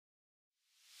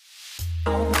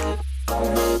To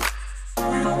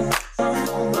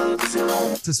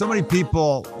so many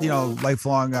people,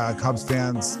 lifelong Cubs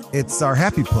fans, it's our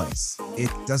happy place.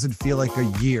 It doesn't feel like a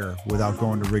year without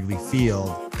going to Wrigley Field,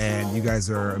 and you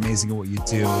guys are amazing at what you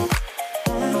do.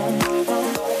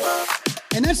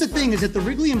 And that's the thing, is that the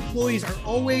Wrigley employees are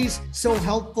always so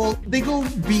helpful. They go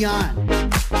beyond.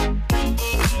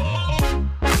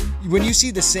 When you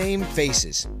see the same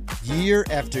faces year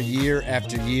after year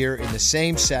after year in the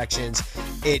same sections,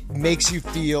 it makes you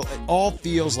feel, it all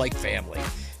feels like family.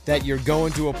 That you're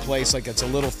going to a place like it's a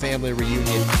little family reunion.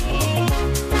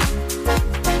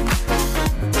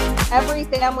 Every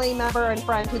family member and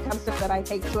friend who comes to fit, I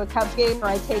take to a Cubs game or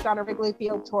I take on a Wrigley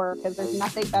Field tour, because there's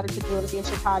nothing better to do than be in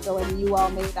Chicago, and you all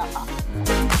made that possible.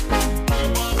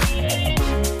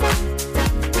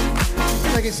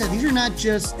 Like I said, these are not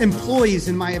just employees,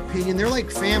 in my opinion. They're like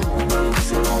family.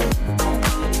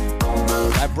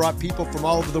 I've brought people from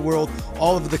all over the world,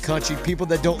 all over the country, people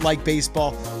that don't like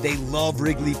baseball. They love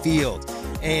Wrigley Field.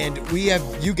 And we have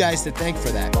you guys to thank for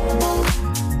that.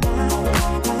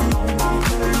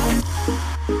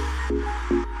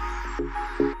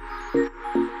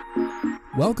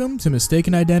 Welcome to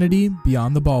Mistaken Identity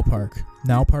Beyond the Ballpark,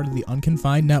 now part of the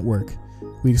Unconfined Network.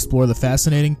 We explore the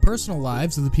fascinating personal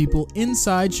lives of the people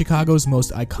inside Chicago's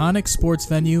most iconic sports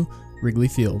venue, Wrigley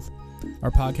Field. Our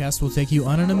podcast will take you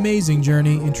on an amazing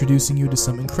journey, introducing you to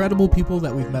some incredible people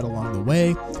that we've met along the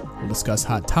way. We'll discuss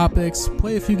hot topics,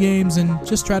 play a few games, and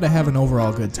just try to have an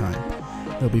overall good time.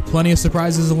 There'll be plenty of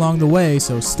surprises along the way,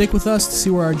 so stick with us to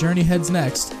see where our journey heads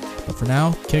next. But for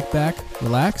now, kick back,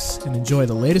 relax, and enjoy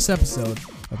the latest episode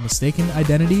of Mistaken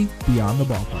Identity Beyond the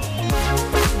Ballpark.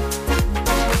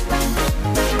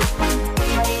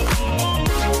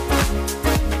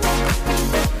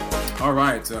 All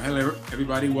right, so hello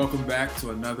everybody, welcome back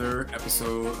to another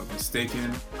episode of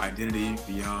Mistaken Identity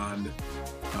Beyond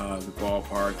the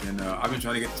Ballpark. And I've been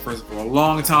trying to get this person for a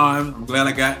long time. I'm glad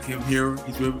I got him here.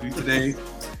 He's with me today.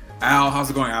 Al, how's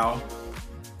it going, Al?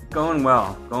 Going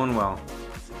well.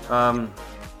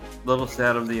 Little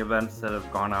sad of the events that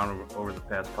have gone on over the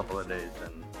past couple of days,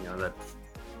 and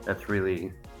that's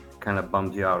really kind of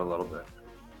bums you out a little bit.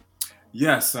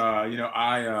 Yes,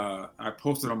 I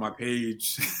posted on my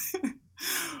page.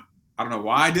 I don't know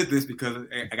why I did this, because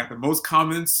I got the most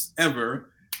comments ever.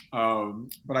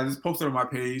 But I just posted on my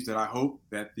page that I hope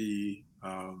that the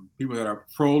people that are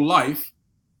pro-life,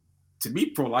 to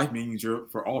me, pro-life means you're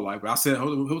for all life. But I said,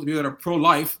 hope the people that are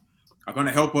pro-life are going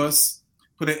to help us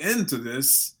put an end to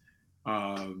this.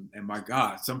 And my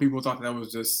God, some people thought that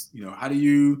was just, how do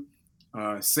you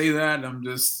say that? And I'm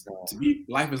just, to me,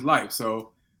 life is life.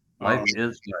 So life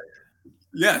is life.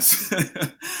 Yes.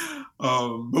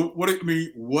 But what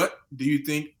do you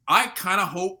think? I kind of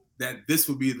hope that this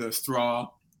will be the straw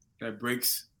that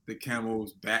breaks the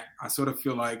camel's back. I sort of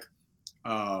feel like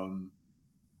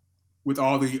with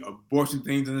all the abortion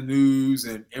things in the news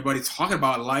and everybody talking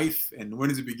about life and when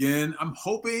does it begin, I'm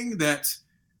hoping that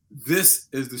this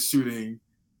is the shooting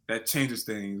that changes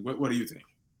things. What do you think?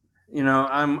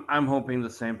 I'm hoping the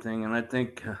same thing. And I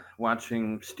think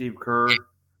watching Steve Kerr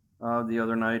the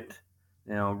other night,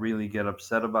 really get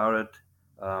upset about it.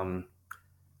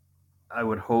 I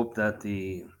would hope that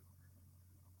the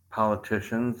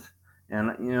politicians,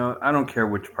 and, I don't care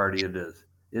which party it is,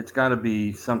 it's got to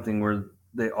be something where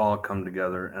they all come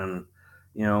together and,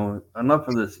 enough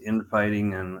of this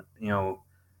infighting and,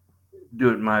 do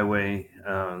it my way,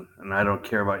 and I don't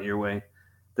care about your way.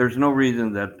 There's no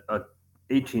reason that a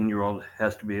 18-year-old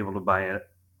has to be able to buy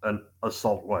an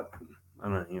assault weapon,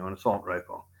 an assault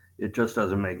rifle. It just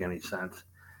doesn't make any sense.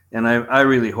 And I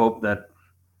really hope that,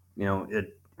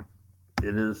 it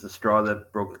is the straw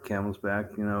that broke the camel's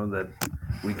back, that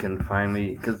we can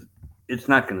finally, because it's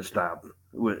not going to stop.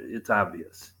 It's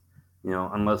obvious,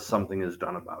 unless something is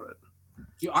done about it.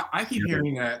 I keep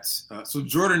hearing that. So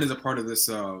Jordan is a part of this.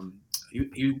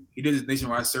 He did this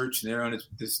nationwide search, and they're on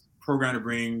this program to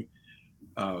bring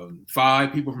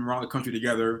 5 people from around the country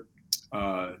together,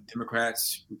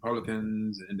 Democrats,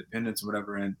 Republicans, Independents, or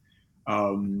whatever. And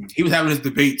he was having this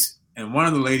debate, and one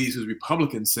of the ladies who's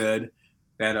Republican said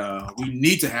that we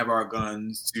need to have our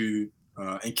guns to,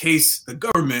 in case the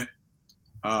government,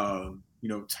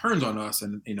 turns on us,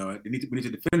 and we need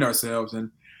to defend ourselves. And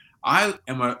I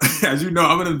am as you know,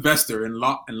 I'm an investor in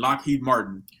Lockheed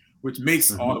Martin, which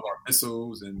makes all of our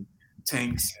missiles and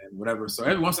tanks and whatever. So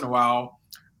every once in a while,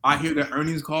 I hear the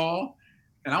earnings call,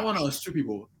 and I want to assure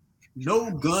people, no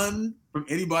gun from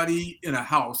anybody in a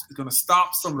house is going to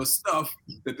stop some of the stuff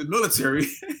that the military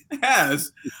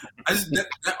has. That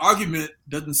argument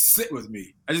doesn't sit with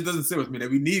me. It just doesn't sit with me that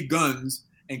we need guns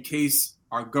in case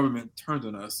our government turns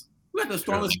on us. We got the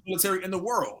strongest military in the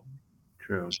world.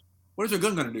 True. What is your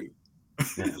gun going to do?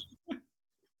 Yeah.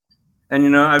 And, you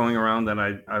know, I'm going around that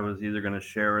I was either going to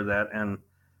share that, and,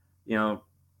 you know,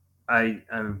 I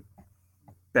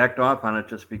backed off on it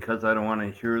just because I don't want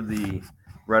to hear the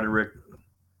rhetoric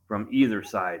from either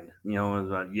side. You know, it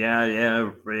was like, yeah,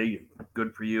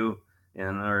 good for you,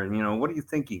 and or you know, what are you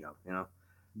thinking of? You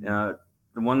know,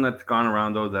 the one that's gone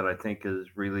around though that I think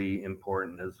is really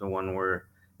important is the one where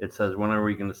it says, when are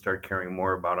we going to start caring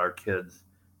more about our kids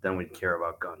than we care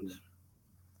about guns?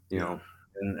 You know,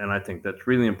 and I think that's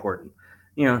really important.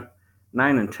 You know,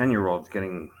 9 and 10-year-olds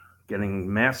getting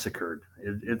massacred.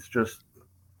 It's just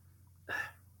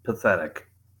pathetic.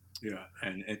 Yeah,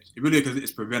 and it really, because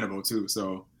it's preventable too.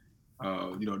 So,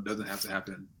 you know, it doesn't have to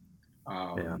happen.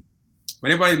 But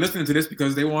anybody listening to this,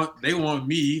 because they want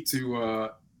me to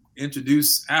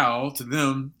introduce Al to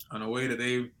them in a way that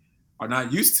they are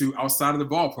not used to outside of the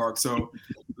ballpark. So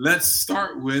let's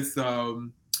start with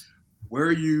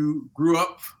where you grew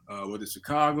up, whether it's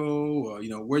Chicago, you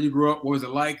know, where you grew up, what was it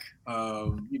like?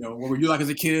 You know, what were you like as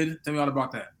a kid? Tell me all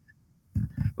about that.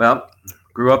 Well,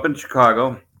 grew up in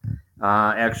Chicago.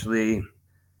 Actually,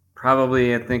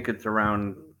 probably I think it's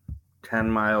around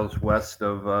 10 miles west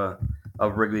of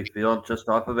Wrigley Field, just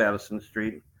off of Addison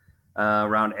Street,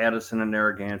 around Addison and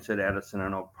Narragansett, Addison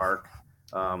and Oak Park.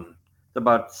 It's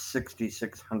about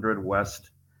 6,600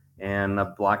 west and a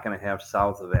block and a half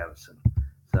south of Addison.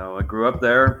 So I grew up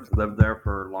there, lived there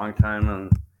for a long time,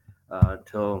 and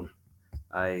until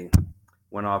I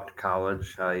went off to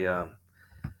college. I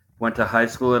went to high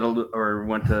school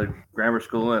went to grammar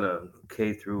school at a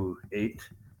K through 8,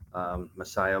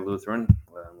 Messiah Lutheran.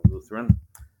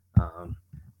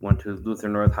 Went to Luther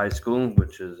North High School,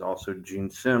 which is also Gene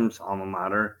Sims' alma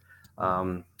mater.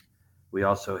 We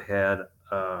also had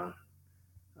a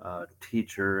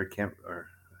teacher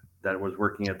that was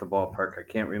working at the ballpark. I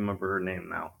can't remember her name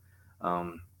now.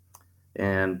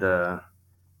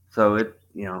 So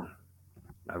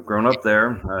I've grown up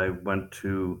there. I went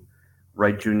to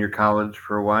Wright Junior College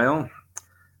for a while.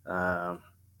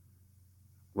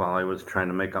 While I was trying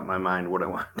to make up my mind what I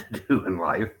wanted to do in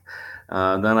life.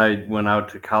 Then I went out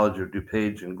to College of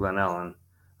DuPage in Glen Ellen.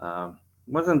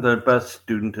 Wasn't the best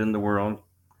student in the world.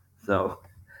 So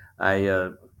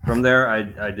from there,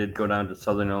 I did go down to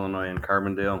Southern Illinois and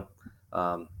Carbondale,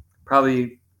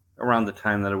 probably around the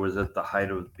time that it was at the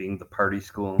height of being the party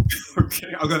school.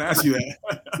 Okay, I was going to ask you that.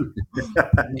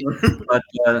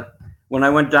 But when I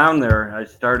went down there, I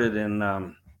started in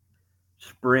the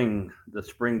spring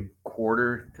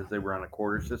quarter, because they were on a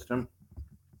quarter system.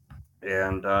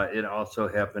 And it also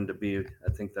happened to be,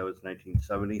 I think that was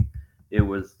 1970. It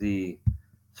was the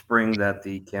spring that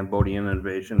the Cambodian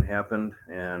invasion happened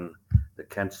and the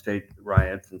Kent State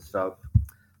riots and stuff.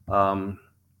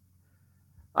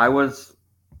 I was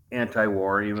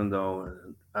anti-war, even though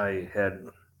I had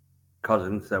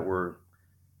cousins that were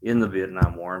in the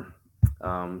Vietnam War.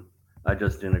 I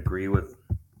just didn't agree with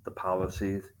the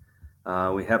policies.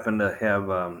 We happened to have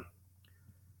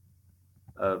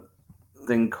a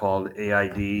thing called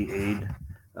aid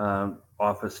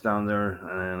office down there,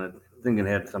 and I think it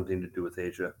had something to do with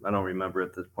Asia. I don't remember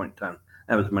at this point in time.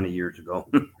 That was many years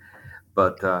ago.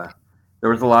 But there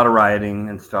was a lot of rioting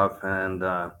and stuff, and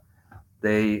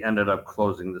they ended up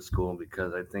closing the school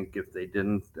because I think if they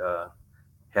didn't,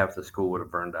 half the school would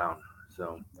have burned down.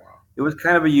 So it was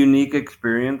kind of a unique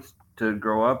experience to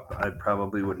grow up. I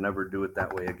probably would never do it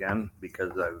that way again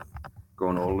because I've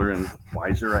grown older and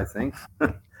wiser, I think.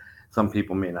 Some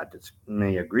people may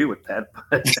agree with that,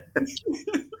 but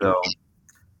so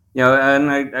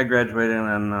and I graduated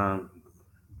and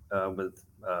with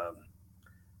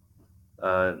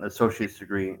an associate's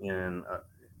degree in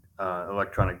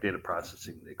electronic data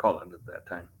processing. They called it at that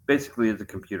time. Basically, as a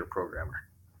computer programmer.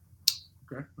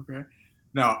 Okay.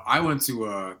 Now, I went to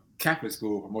a Catholic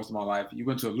school for most of my life. You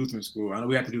went to a Lutheran school. I know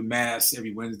we had to do mass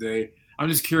every Wednesday. I'm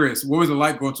just curious, what was it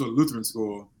like going to a Lutheran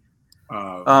school?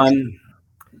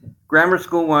 Grammar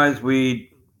school wise,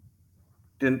 we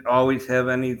didn't always have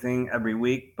anything every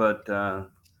week, but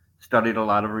studied a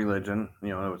lot of religion.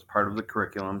 It was part of the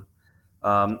curriculum.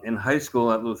 In high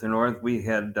school at Luther North, we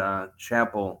had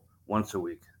chapel once a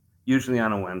week, usually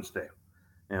on a Wednesday.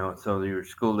 So your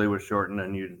school day was shortened,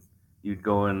 and you'd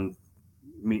go and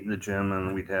meet in the gym,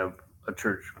 and we'd have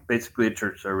basically a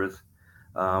church service.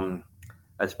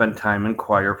 I spent time in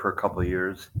choir for a couple of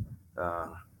years.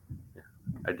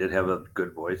 I did have a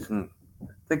good voice, and I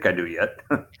think I do yet.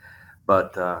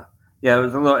 But it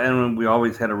was a little, and we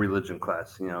always had a religion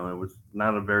class. It was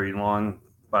not a very long,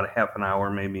 about a half an hour,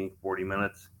 maybe 40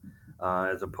 minutes,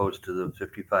 as opposed to the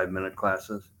 55-minute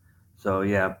classes. So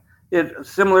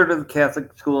It's similar to the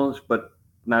Catholic schools, but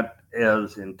not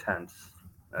as intense,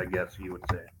 I guess you would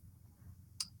say.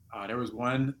 There was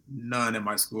one nun in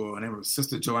my school, and it was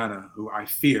Sister Joanna, who I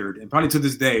feared, and probably to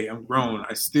this day, I'm grown,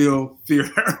 I still fear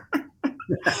her.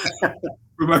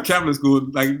 From my Catholic school,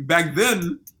 like back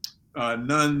then,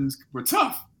 nuns were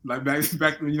tough. Like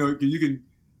back when you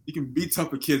can be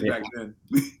tough with kids back then.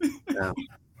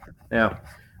 Yeah,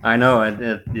 I know.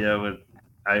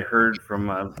 I heard from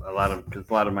a lot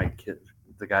of my kids,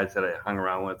 the guys that I hung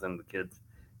around with, and the kids,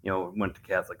 went to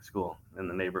Catholic school in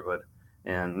the neighborhood,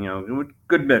 and it was a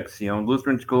good mix.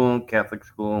 Lutheran school, Catholic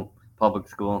school, public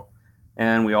school,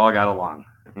 and we all got along.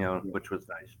 Which was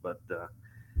nice. But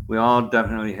we all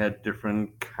definitely had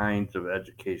different kinds of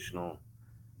educational,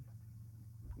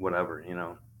 whatever.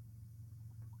 And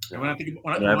when I think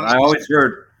I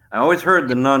always heard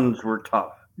the nuns were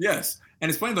tough. Yes. And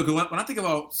it's funny, though, because when I think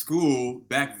about school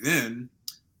back then,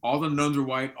 all the nuns were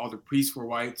white, all the priests were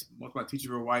white, most of my teachers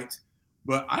were white.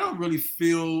 But I don't really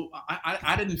feel,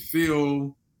 I didn't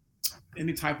feel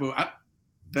any type of,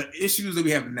 the issues that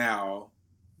we have now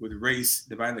with race,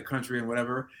 dividing the country and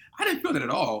whatever, I didn't feel that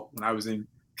at all when I was in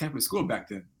Catholic school back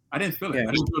then. I didn't feel it. Yeah.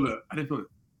 I didn't feel it.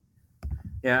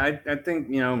 Yeah, I think,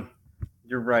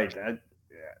 you're right.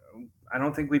 I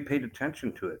don't think we paid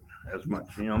attention to it as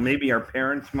much. Maybe our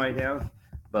parents might have,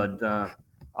 but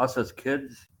us as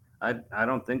kids, I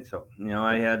don't think so.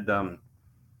 I had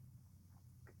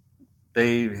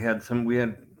we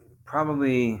had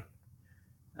probably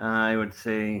I would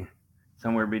say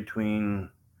somewhere between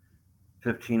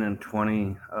 15 and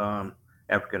 20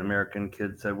 African American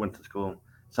kids that went to school.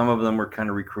 Some of them were kind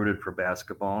of recruited for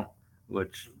basketball,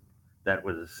 which that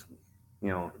was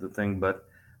the thing. But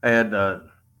I had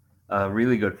a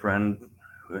really good friend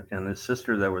and his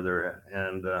sister that were there,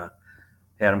 and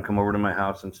had him come over to my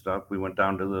house and stuff. We went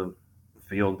down to the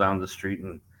field down the street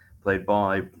and played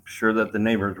ball. I'm sure that the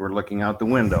neighbors were looking out the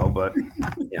window, but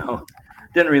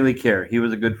didn't really care. He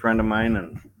was a good friend of mine,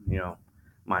 and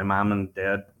my mom and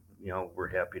dad, were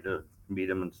happy to meet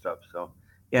him and stuff. So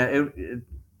yeah,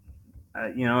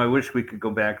 I wish we could go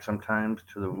back sometimes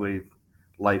to the way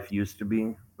life used to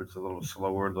be, which is a little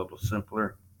slower, a little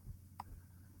simpler.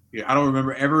 Yeah, I don't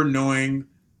remember ever knowing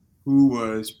who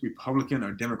was Republican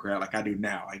or Democrat like I do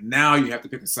now. Like now you have to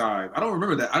pick a side. I don't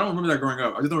remember that. I don't remember that growing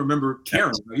up. I just don't remember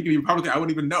caring. Like, he could be Republican. I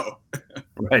wouldn't even know.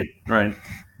 Right.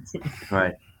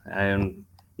 And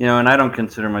and I don't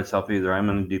consider myself either. I'm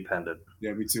an independent.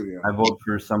 Yeah, me too. Yeah. I vote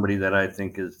for somebody that I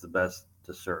think is the best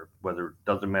to serve, whether it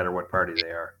doesn't matter what party they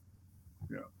are.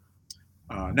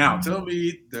 Yeah. Now tell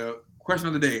me the question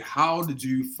of the day. How did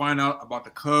you find out about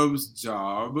the Cubs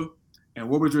job, and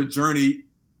what was your journey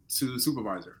to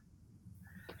supervisor?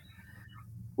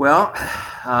 Well,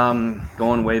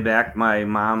 going way back, my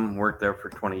mom worked there for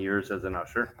 20 years as an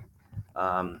usher.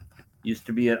 Used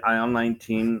to be at aisle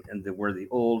 19, and where the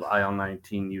old aisle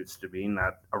 19 used to be,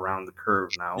 not around the curve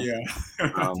now.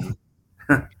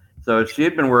 Yeah. So she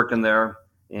had been working there,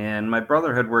 and my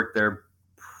brother had worked there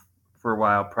for a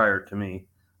while prior to me,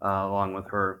 along with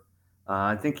her.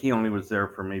 I think he only was there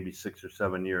for maybe 6 or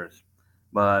 7 years.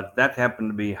 But that happened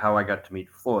to be how I got to meet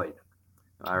Floyd,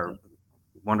 our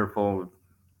wonderful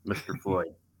Mr.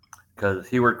 Floyd, because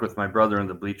he worked with my brother in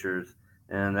the bleachers,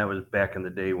 and that was back in the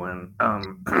day when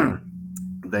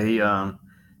they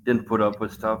didn't put up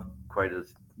with stuff quite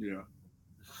as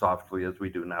softly as we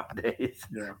do nowadays,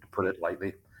 to put it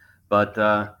lightly. But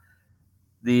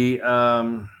the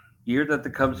year that the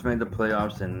Cubs made the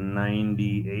playoffs in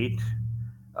 '98,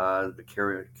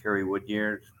 the Kerry Wood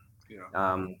years,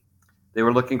 they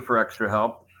were looking for extra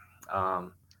help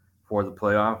for the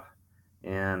playoff,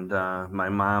 and my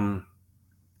mom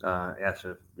asked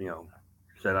if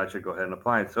said I should go ahead and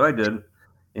apply. So I did,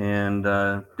 and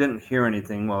didn't hear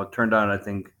anything. Well, it turned out I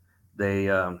think they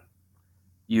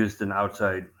used an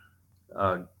outside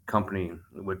company,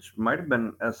 which might have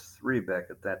been S3 back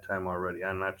at that time already.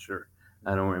 I'm not sure.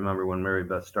 I don't remember when Mary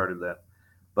Beth started that,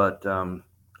 but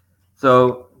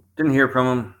so didn't hear from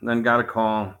them. Then got a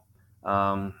call.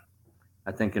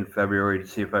 I think in February to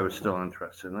see if I was still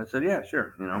interested. And I said, yeah,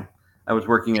 sure. I was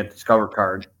working at Discover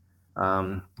Card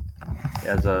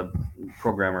as a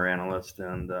programmer analyst,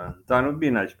 and thought it would be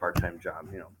a nice part-time job.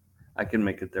 I can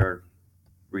make it there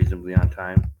reasonably on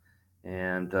time,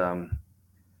 and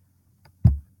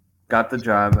got the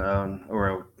job,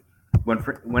 or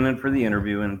went in for the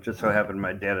interview, and it just so happened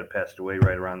my dad had passed away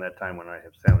right around that time when I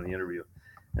sat in the interview,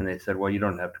 and they said, well, you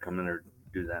don't have to come in or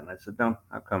do that. And I said, no,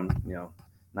 I'll come,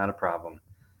 not a problem.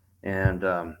 And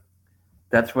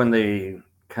that's when they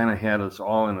kind of had us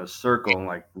all in a circle,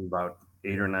 like about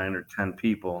 8 or 9 or 10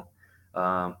 people.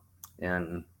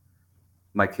 And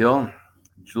Mike Hill,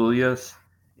 Julius,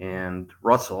 and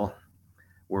Russell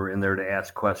were in there to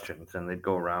ask questions, and they'd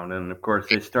go around. And of course,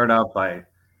 they start out by,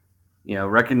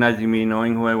 recognizing me,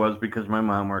 knowing who I was because my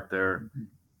mom worked there,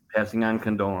 passing on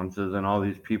condolences, and all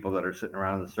these people that are sitting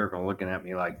around in the circle looking at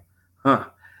me like, huh,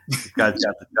 this guy's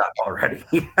got the job already.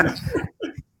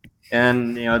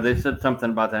 And, they said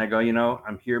something about that. I go,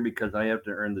 I'm here because I have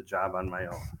to earn the job on my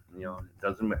own. It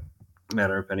doesn't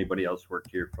matter if anybody else worked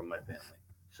here from my family.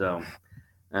 So,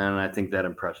 and I think that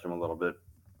impressed them a little bit.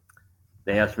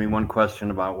 They asked me one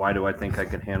question about why do I think I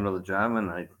could handle the job, and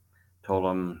I told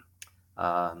them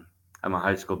I'm a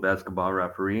high school basketball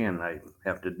referee, and I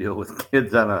have to deal with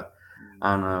kids on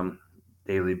a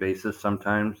daily basis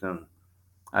sometimes, and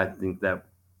I think that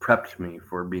prepped me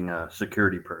for being a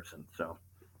security person. So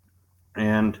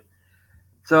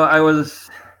I was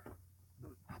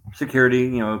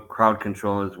security, crowd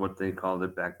control is what they called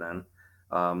it back then,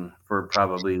 for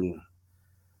probably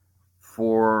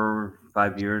 4 or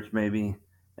 5 years maybe.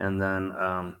 And then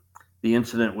the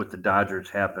incident with the Dodgers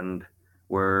happened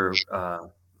where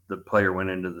the player went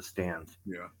into the stands.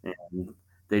 Yeah. And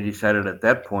they decided at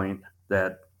that point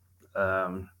that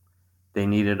they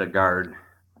needed a guard,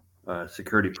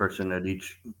 security person at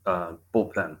each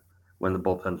bullpen when the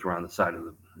bullpens were on the side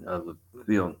of the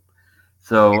field.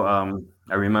 So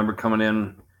I remember coming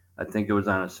in, I think it was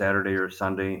on a Saturday or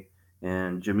Sunday,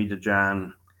 and Jimmy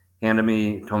DeJohn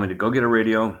told me to go get a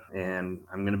radio, and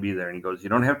I'm going to be there. And he goes, you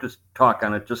don't have to talk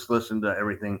on it, just listen to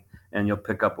everything, and you'll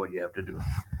pick up what you have to do.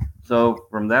 So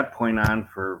from that point on,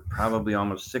 for probably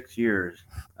almost 6 years,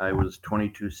 I was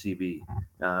 22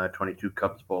 CB, 22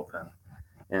 Cubs bullpen.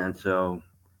 And so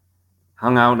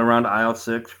hung out around aisle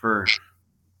 6 for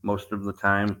most of the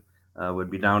time, would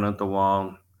be down at the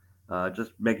wall,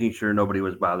 just making sure nobody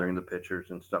was bothering the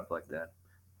pitchers and stuff like that.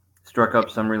 Struck up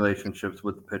some relationships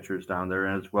with the pitchers down there,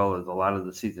 as well as a lot of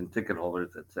the season ticket holders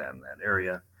that sat in that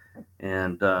area.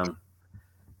 And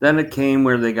then it came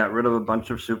where they got rid of a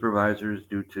bunch of supervisors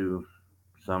due to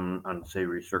some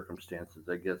unsavory circumstances,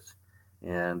 I guess.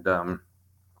 And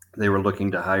they were looking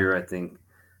to hire, I think,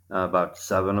 about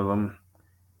 7 of them.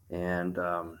 And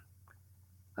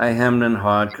I hemmed and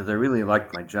hawed because I really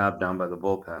liked my job down by the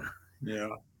bullpen. Yeah.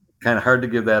 Kind of hard to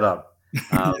give that up.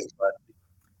 But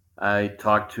I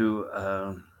talked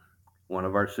to one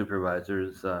of our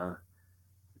supervisors,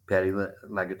 Patty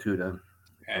Lagatuda,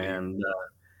 and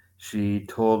she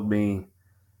told me,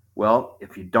 well,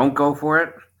 if you don't go for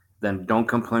it, then don't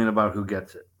complain about who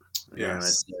gets it.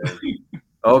 Yes.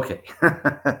 Okay.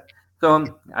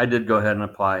 So I did go ahead and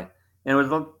apply. And it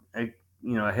was, I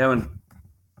haven't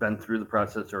been through the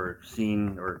process or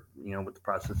seen or, what the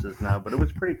process is now, but it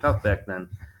was pretty tough back then.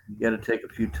 You had to take a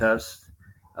few tests.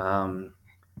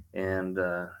 And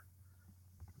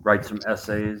write some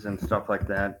essays and stuff like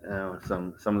that.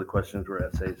 Some of the questions were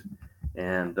essays,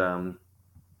 and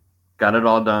got it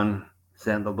all done.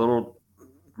 Sat in the little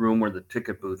room where the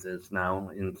ticket booth is now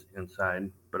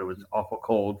inside, but it was awful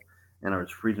cold, and I was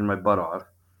freezing my butt off.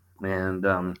 And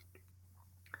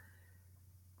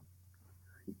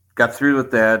got through with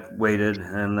that, waited,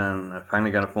 and then I finally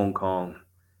got a phone call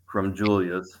from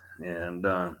Julius, and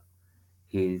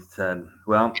he said,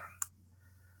 well,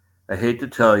 I hate to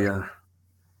tell you,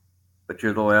 but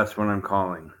you're the last one I'm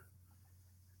calling.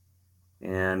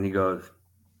 And he goes,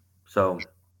 so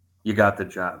you got the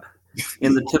job.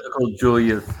 In the typical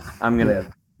Julius, I'm going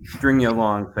to string you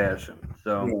along fashion.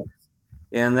 So,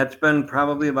 and that's been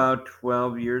probably about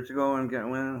 12 years ago.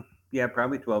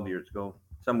 Probably 12 years ago,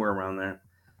 somewhere around there.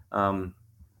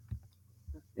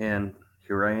 And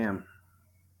here I am.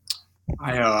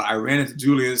 I ran into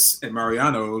Julius at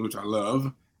Mariano, which I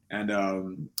love.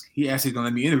 And he actually gonna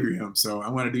let me interview him, so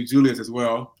I'm gonna do Julius as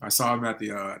well. I saw him at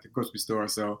the grocery store.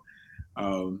 So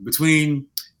between,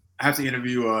 I have to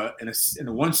interview in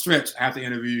a one stretch, I have to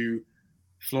interview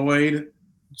Floyd,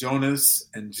 Jonas,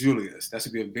 and Julius. That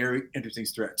should be a very interesting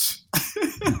stretch.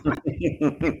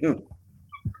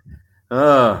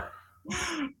 Yeah.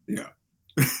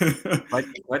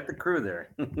 Quite the crew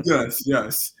there.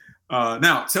 Yes.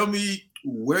 Now tell me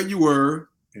where you were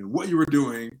and what you were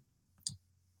doing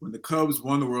when the Cubs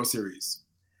won the World Series.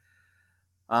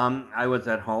 I was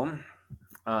at home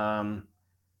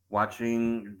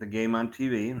watching the game on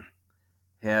TV,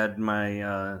 had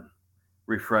my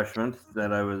refreshments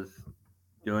that I was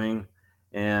doing,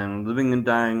 and living and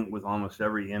dying with almost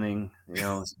every inning.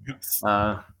 Yes.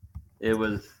 It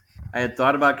was, I had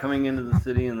thought about coming into the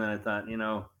city, and then I thought,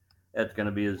 it's going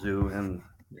to be a zoo, and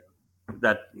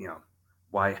that,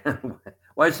 why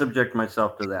subject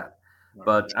myself to that?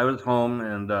 But I was home,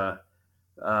 and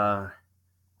I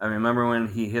remember when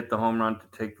he hit the home run to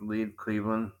take the lead,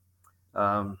 Cleveland.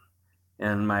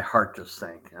 and my heart just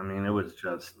sank. I mean, it was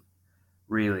just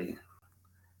really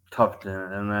tough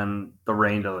and then the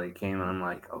rain delay came, and I'm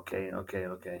like, okay.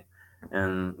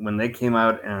 And when they came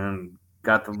out and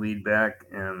got the lead back,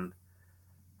 and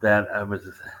that I was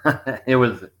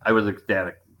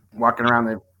ecstatic, walking around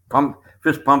the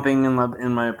fist pumping in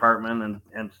my apartment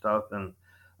and stuff, and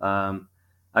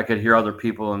I could hear other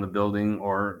people in the building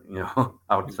or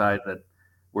outside that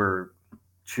were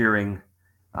cheering,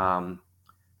 and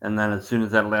then as soon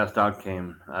as that last out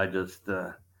came, I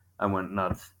went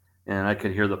nuts, and I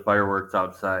could hear the fireworks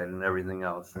outside and everything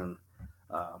else, and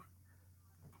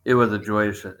it was a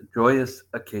joyous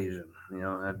occasion.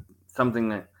 Something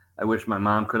that I wish my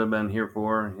mom could have been here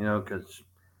for, because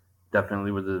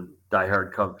definitely was a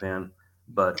diehard Cub fan.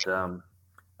 But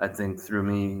I think through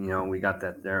me, we got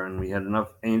that there, and we had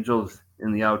enough angels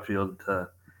in the outfield to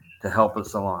help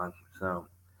us along. So,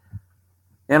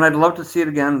 and I'd love to see it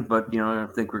again, but I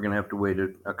think we're gonna have to wait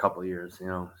a couple of years.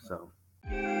 So.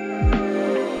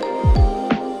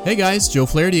 Hey guys, Joe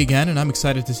Flaherty again, and I'm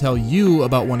excited to tell you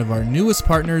about one of our newest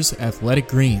partners, Athletic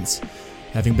Greens.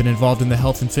 Having been involved in the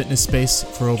health and fitness space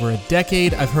for over a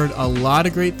decade, I've heard a lot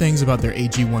of great things about their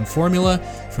AG1 formula,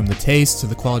 from the taste to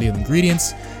the quality of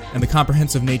ingredients, and the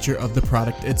comprehensive nature of the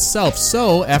product itself.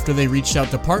 So, after they reached out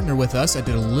to partner with us, I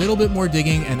did a little bit more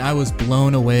digging, and I was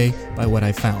blown away by what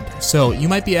I found. So, you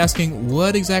might be asking,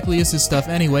 what exactly is this stuff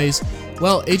anyways?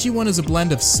 Well, AG1 is a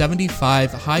blend of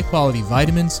 75 high-quality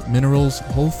vitamins, minerals,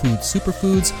 whole food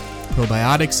superfoods,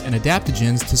 probiotics, and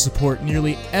adaptogens to support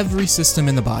nearly every system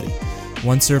in the body.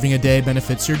 One serving a day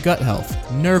benefits your gut health,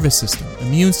 nervous system,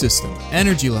 immune system,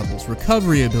 energy levels,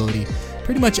 recovery ability.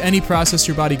 Pretty much any process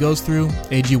your body goes through,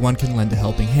 AG1 can lend a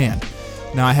helping hand.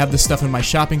 Now, I have this stuff in my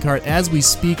shopping cart as we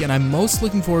speak, and I'm most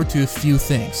looking forward to a few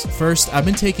things. First, I've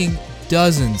been taking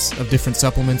dozens of different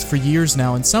supplements for years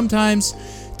now, and sometimes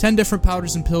 10 different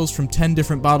powders and pills from 10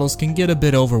 different bottles can get a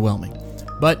bit overwhelming.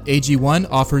 But AG1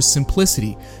 offers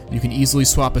simplicity. You can easily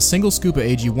swap a single scoop of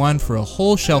AG1 for a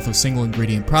whole shelf of single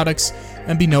ingredient products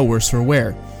and be no worse for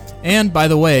wear. And by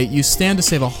the way, you stand to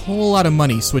save a whole lot of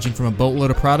money switching from a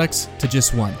boatload of products to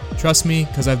just one. Trust me,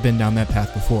 because I've been down that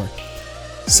path before.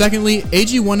 Secondly,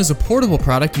 AG1 is a portable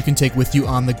product you can take with you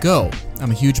on the go.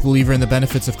 I'm a huge believer in the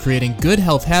benefits of creating good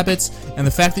health habits, and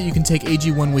the fact that you can take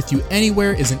AG1 with you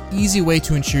anywhere is an easy way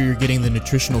to ensure you're getting the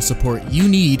nutritional support you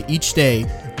need each day,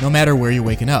 no matter where you're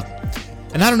waking up.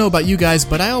 And I don't know about you guys,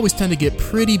 but I always tend to get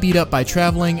pretty beat up by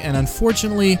traveling, and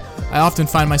unfortunately, I often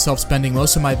find myself spending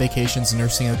most of my vacations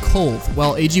nursing a cold.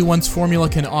 Well, AG1's formula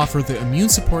can offer the immune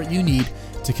support you need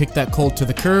to kick that cold to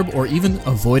the curb, or even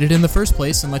avoid it in the first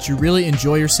place, and let you really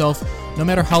enjoy yourself no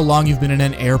matter how long you've been in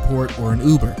an airport or an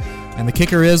Uber. And the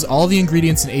kicker is, all the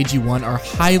ingredients in AG1 are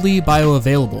highly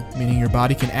bioavailable, meaning your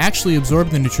body can actually absorb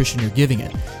the nutrition you're giving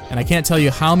it. And I can't tell you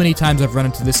how many times I've run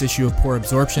into this issue of poor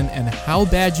absorption and how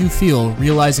bad you feel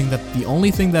realizing that the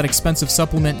only thing that expensive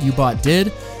supplement you bought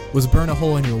did was burn a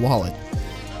hole in your wallet.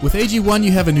 With AG1,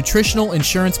 you have a nutritional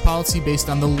insurance policy based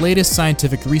on the latest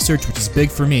scientific research, which is big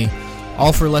for me,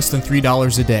 all for less than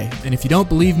 $3 a day. And if you don't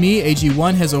believe me,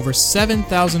 AG1 has over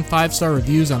 7,000 5-star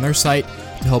reviews on their site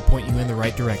to help point you in the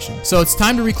right direction. So it's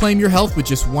time to reclaim your health with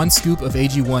just one scoop of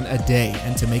AG1 a day.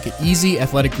 And to make it easy,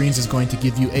 Athletic Greens is going to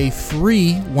give you a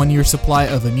free 1-year supply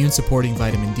of immune-supporting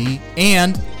vitamin D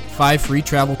and 5 free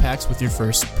travel packs with your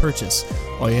first purchase.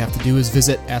 All you have to do is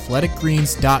visit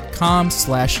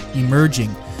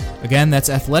athleticgreens.com/emerging. Again, that's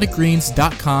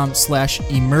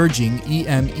athleticgreens.com/emerging,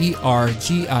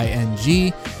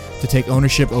 EMERGING, to take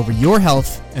ownership over your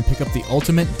health and pick up the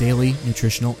ultimate daily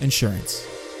nutritional insurance.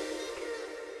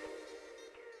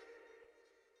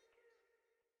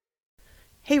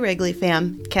 Hey Wrigley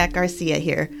fam, Kat Garcia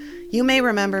here. You may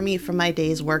remember me from my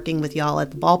days working with y'all at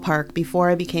the ballpark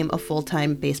before I became a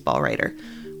full-time baseball writer.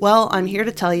 Well, I'm here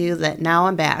to tell you that now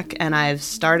I'm back, and I've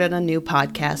started a new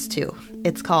podcast too.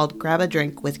 It's called Grab a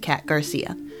Drink with Kat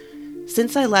Garcia.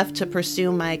 Since I left to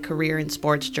pursue my career in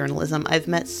sports journalism, I've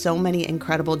met so many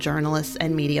incredible journalists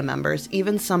and media members,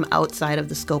 even some outside of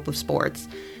the scope of sports.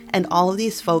 And all of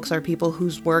these folks are people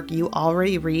whose work you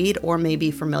already read or may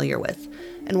be familiar with.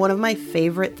 And one of my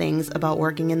favorite things about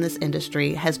working in this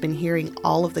industry has been hearing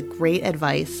all of the great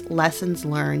advice, lessons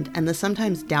learned, and the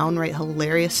sometimes downright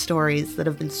hilarious stories that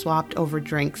have been swapped over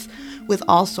drinks with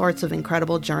all sorts of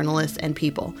incredible journalists and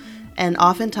people. And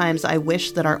oftentimes I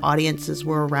wish that our audiences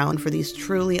were around for these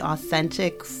truly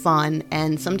authentic, fun,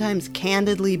 and sometimes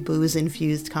candidly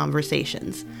booze-infused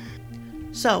conversations.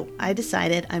 So I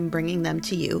decided I'm bringing them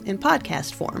to you in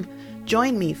podcast form.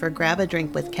 Join me for Grab a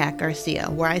Drink with Kat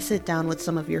Garcia, where I sit down with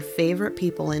some of your favorite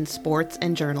people in sports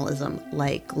and journalism,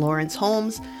 like Lawrence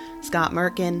Holmes, Scott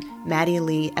Merkin, Maddie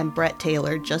Lee, and Brett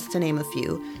Taylor, just to name a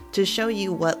few, to show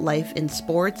you what life in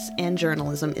sports and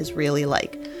journalism is really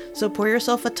like. So pour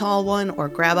yourself a tall one or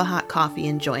grab a hot coffee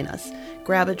and join us.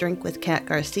 Grab a Drink with Kat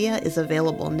Garcia is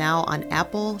available now on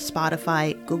Apple,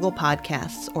 Spotify, Google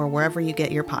Podcasts, or wherever you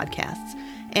get your podcasts.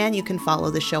 And you can follow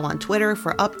the show on Twitter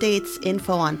for updates,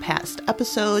 info on past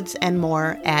episodes, and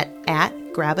more at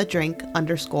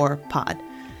grabadrink_pod.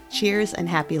 Cheers and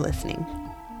happy listening.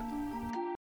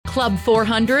 Club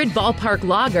 400 Ballpark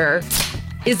Lager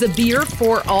is a beer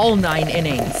for all 9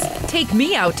 innings. Take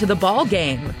me out to the ball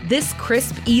game. This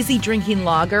crisp, easy drinking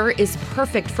lager is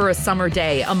perfect for a summer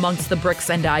day amongst the bricks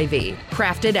and ivy.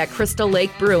 Crafted at Crystal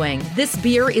Lake Brewing, this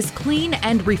beer is clean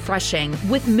and refreshing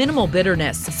with minimal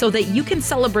bitterness so that you can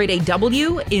celebrate a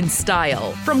W in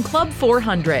style. From Club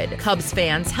 400, Cubs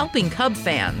fans helping Cub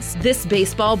fans. This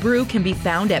baseball brew can be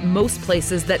found at most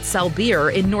places that sell beer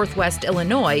in Northwest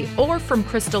Illinois or from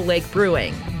Crystal Lake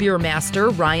Brewing. Beer master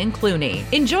Ryan Clooney.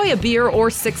 Enjoy a beer or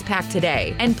 6-pack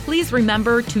today, and please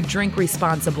remember to drink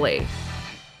responsibly.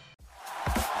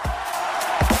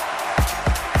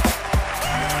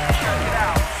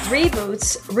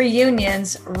 Reboots,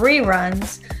 reunions,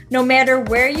 reruns, no matter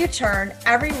where you turn,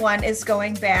 everyone is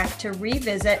going back to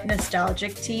revisit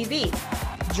nostalgic TV.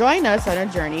 Join us on a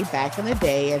journey back in the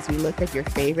day as we look at your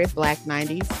favorite Black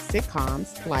 90s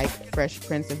sitcoms like Fresh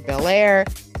Prince of Bel-Air,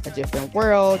 A Different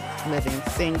World, Living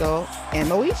Single, and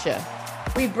Moesha.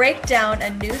 We break down a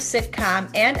new sitcom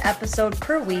and episode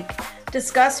per week,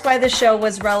 discuss why the show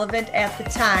was relevant at the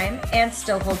time and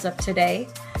still holds up today,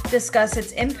 discuss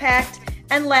its impact,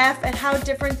 and laugh at how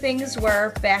different things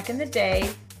were back in the day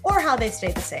or how they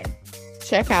stayed the same.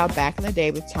 Check out Back in the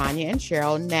Day with Tanya and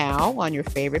Cheryl now on your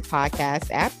favorite podcast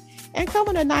app and come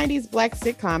on a 90s Black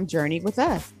sitcom journey with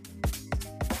us.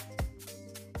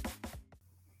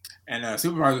 And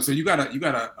Supervisor, so you got a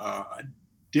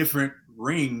different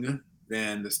ring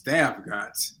than the staff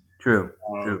got. True.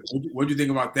 What do you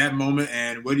think about that moment,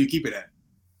 and where do you keep it at?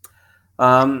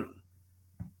 I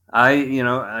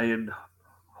had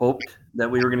hoped that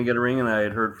we were going to get a ring, and I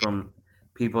had heard from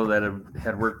people that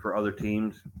had worked for other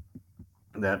teams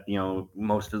that,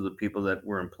 most of the people that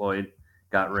were employed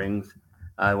got rings.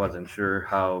 I wasn't sure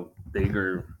how big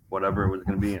or whatever it was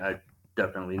going to be. I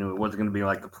definitely knew it wasn't going to be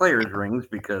like the players' rings,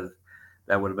 because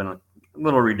that would have been a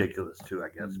little ridiculous too, I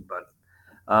guess. But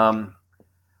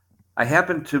I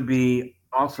happened to be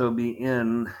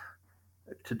in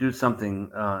to do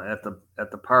something at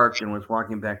the park, and was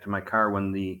walking back to my car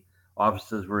when the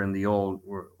offices were in the old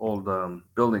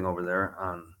building over there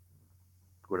on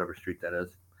whatever street that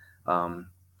is.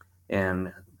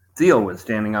 And Theo was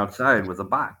standing outside with a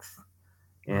box,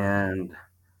 and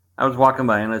I was walking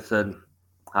by and I said,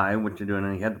 "Hi, what you doing?"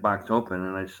 And he had the box open,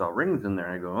 and I saw rings in there.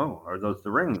 I go, "Oh, are those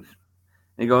the rings?" And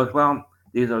he goes, "Well,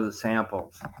 these are the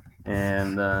samples."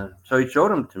 And so he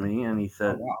showed them to me, and he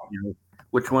said, "Oh, wow.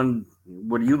 Which one?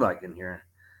 What do you like in here?"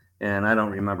 And I don't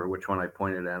remember which one I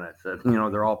pointed at. I said,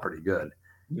 "They're all pretty good."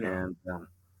 Yeah. And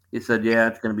he said, "Yeah,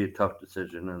 it's going to be a tough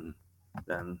decision." And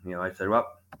then, I said, "Well,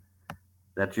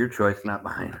 that's your choice, not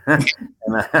mine." And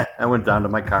I went down to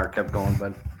my car, kept going.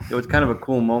 But it was kind of a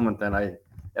cool moment that I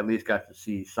at least got to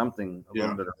see something a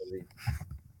little bit early.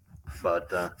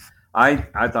 But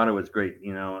I thought it was great.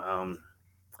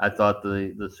 I thought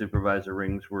the supervisor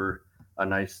rings were a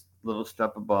nice little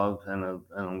step above and a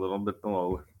little bit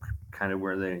below, kind of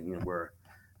where they were.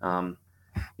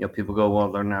 People go,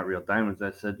 "Well, they're not real diamonds."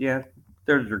 I said, "Yeah,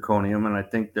 they're zirconium, and I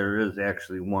think there is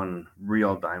actually one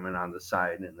real diamond on the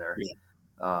side in there." Yeah.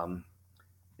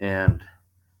 And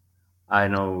I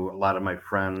know a lot of my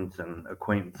friends and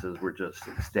acquaintances were just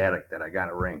ecstatic that I got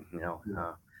a ring,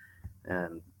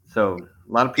 and so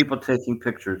a lot of people taking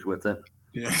pictures with it.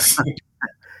 Yes.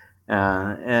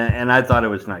 And I thought it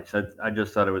was nice. I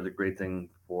just thought it was a great thing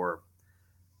for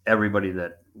everybody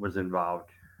that was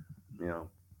involved,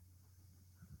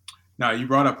 Now, you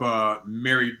brought up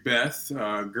Mary Beth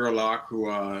Gerlach,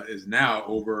 who is now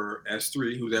over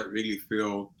S3, who's at Wrigley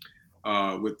Field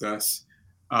with us.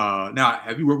 Now,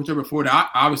 have you worked with her before? Now,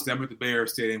 obviously, I'm at the Bear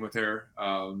Stadium with her,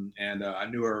 and I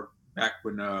knew her back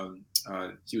when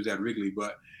she was at Wrigley.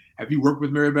 But have you worked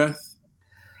with Mary Beth?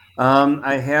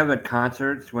 I have at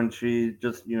concerts when she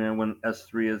just, when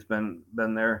S3 has been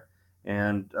there,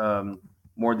 and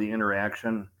more the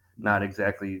interaction, not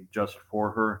exactly just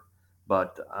for her,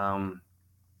 but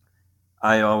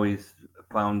I always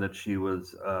found that she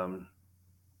was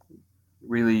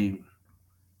really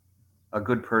a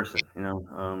good person,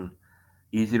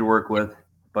 easy to work with,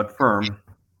 but firm.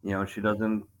 She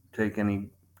doesn't take any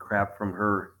crap from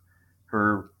her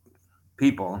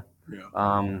people.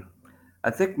 Yeah.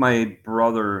 I think my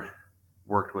brother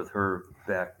worked with her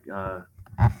back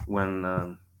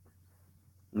when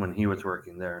he was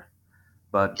working there.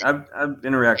 But I've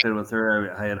interacted with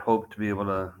her. I had hoped to be able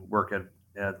to work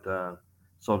at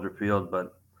Soldier Field,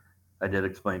 but I did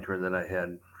explain to her that I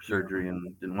had surgery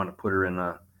and didn't want to put her in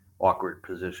a awkward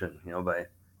position, by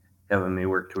having me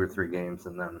work 2 or 3 games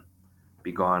and then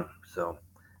be gone. So,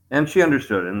 and she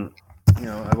understood, and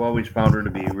I've always found her to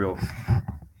be real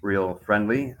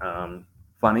friendly,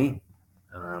 funny,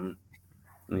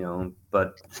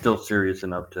 but still serious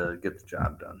enough to get the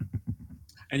job done.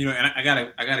 And and I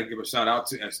gotta give a shout out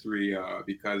to S3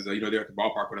 because they're at the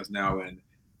ballpark with us now, and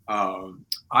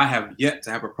I have yet to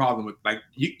have a problem with, like,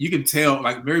 you can tell,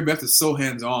 like, Mary Beth is so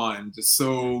hands on, just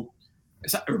so.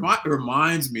 It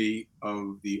reminds me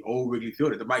of the old Wrigley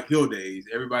Field, the Mike Hill days.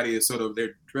 Everybody is sort of,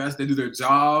 they're dressed, they do their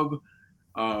job,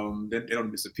 they don't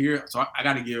disappear. So I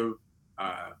got to give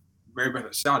Mary Beth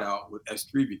a shout out with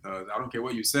S3 because I don't care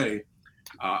what you say.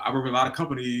 I work with a lot of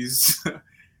companies,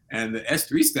 and the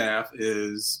S3 staff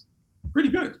is pretty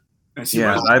good. And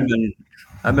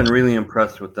I've been really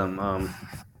impressed with them.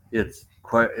 It's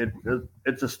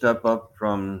a step up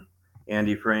from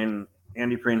Andy Frayne.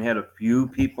 Andy Frayne had a few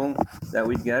people that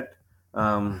we'd get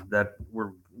that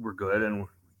were good and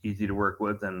easy to work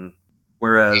with, and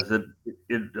whereas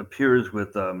it appears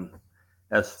with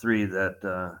S3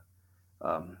 that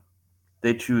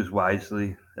they choose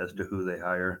wisely as to who they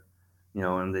hire,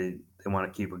 and they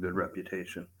want to keep a good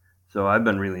reputation. So I've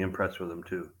been really impressed with them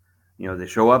too. They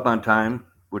show up on time,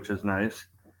 which is nice.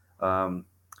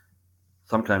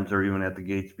 Sometimes they're even at the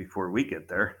gates before we get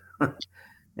there.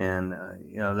 And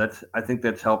I think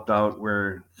that's helped out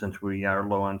since we are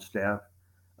low on staff,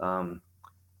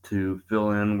 to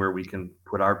fill in where we can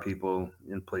put our people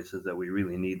in places that we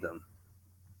really need them.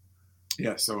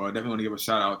 Yeah, so I definitely want to give a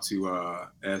shout out to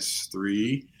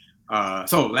S3.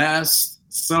 So last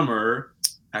summer,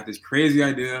 I had this crazy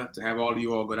idea to have all of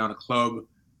you all go down to Club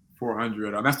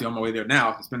 400. I'm actually on my way there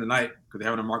now to spend the night because they're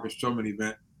having a Marcus Stroman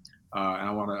event, and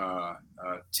I want to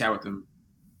chat with them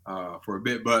for a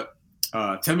bit. But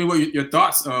tell me what your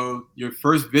thoughts of your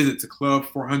first visit to Club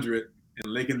 400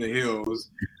 in Lake in the Hills,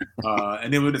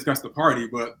 and then we'll discuss the party,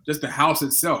 but just the house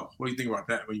itself. What do you think about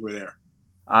that when you were there?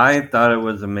 I thought it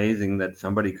was amazing that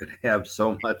somebody could have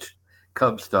so much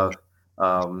Cub stuff,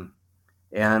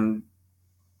 and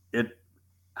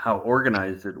how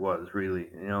organized it was, really.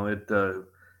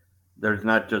 There's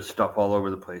not just stuff all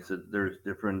over the place. There's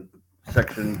different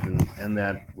sections and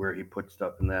that where he put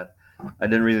stuff in that. I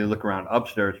didn't really look around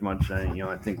upstairs much.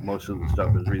 I think most of the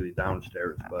stuff is really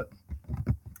downstairs, but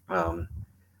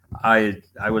I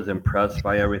was impressed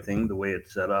by everything, the way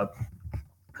it's set up.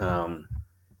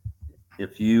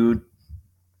 If you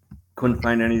couldn't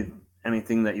find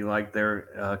anything that you liked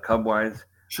there, Cub wise,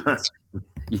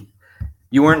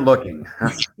 you weren't looking.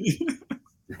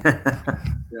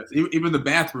 Yes, even the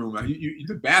bathroom.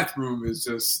 The bathroom is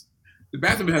just. The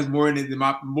bathroom has more in it than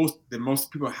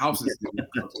most people's houses do.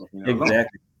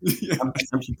 Exactly. Yeah.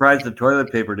 I'm surprised the toilet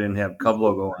paper didn't have Cub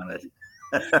logo on it.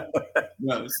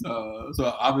 Yes.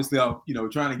 So obviously, I'm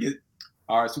trying to get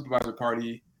our supervisor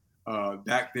party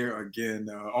back there again.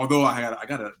 Although I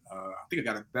think I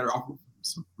got a better offer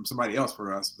from somebody else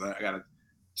for us that I got to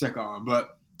check on.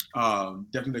 But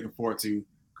definitely looking forward to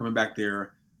coming back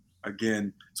there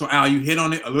again. So Al, you hit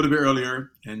on it a little bit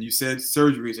earlier, and you said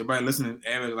surgery. So everybody listening,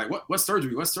 everybody's like, "What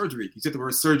surgery? What surgery?" You said the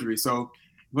word surgery. So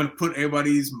you want to put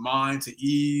everybody's mind to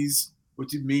ease.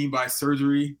 What you mean by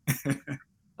surgery?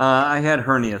 I had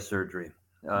hernia surgery.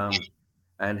 I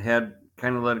had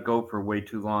kind of let it go for way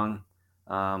too long,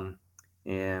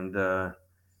 and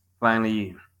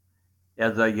finally,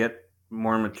 as I get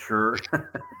more mature,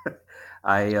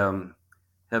 I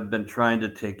have been trying to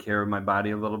take care of my body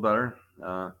a little better.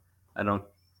 I don't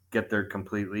get there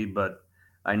completely, but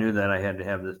I knew that I had to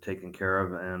have this taken care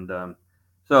of. And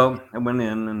so I went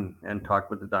in and talked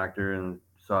with the doctor and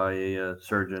saw a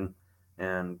surgeon.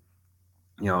 And,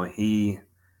 he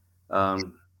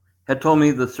had told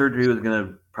me the surgery was going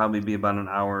to probably be about an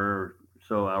hour or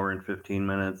so, hour and 15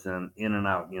 minutes, and in and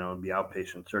out, it'd be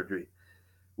outpatient surgery.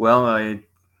 Well, I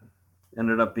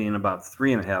ended up being about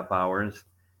 3.5 hours.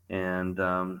 And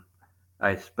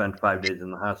I spent 5 days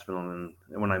in the hospital, and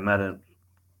when I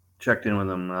checked in with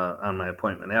him on my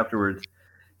appointment afterwards,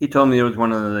 he told me it was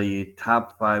one of the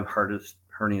top 5 hardest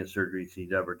hernia surgeries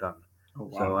he'd ever done. Oh,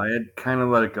 wow. So I had kind of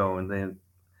let it go, and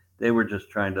they were just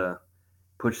trying to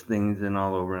push things in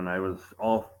all over, and I was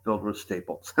all filled with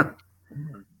staples.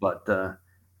 But I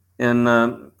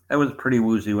was pretty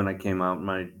woozy when I came out.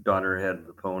 My daughter had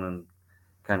the phone and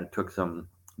kind of took some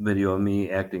video of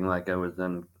me acting like I was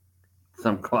in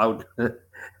some clout,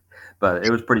 but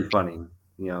it was pretty funny,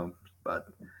 but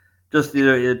just,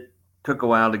 it took a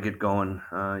while to get going,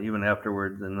 even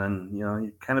afterwards. And then,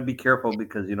 you kind of be careful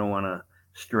because you don't want to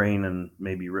strain and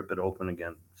maybe rip it open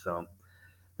again. So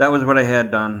that was what I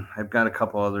had done. I've got a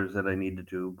couple others that I need to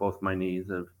do, both my knees.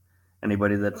 Of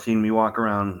anybody that's seen me walk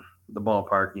around the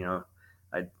ballpark,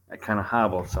 I kind of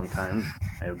hobble sometimes.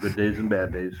 I have good days and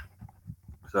bad days.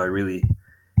 So I really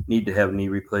need to have knee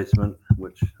replacement,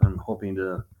 which I'm hoping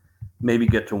to maybe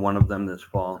get to one of them this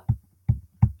fall.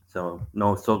 So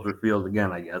no Soldier Field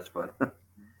again, I guess. But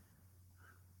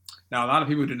now a lot of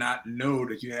people do not know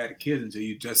that you had a kid until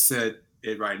you just said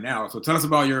it right now. So tell us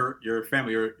about your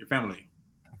family. Your family.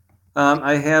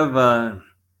 I have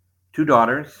 2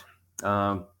 daughters.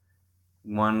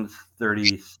 One's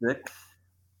 36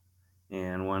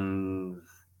 and one's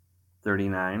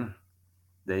 39.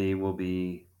 They will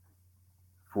be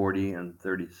 40 and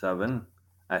 37.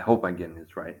 I hope I'm getting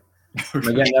this right. Am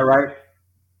I getting that right?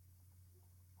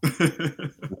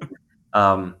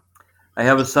 I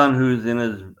have a son who's in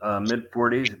his mid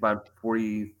 40s, about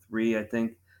 43, I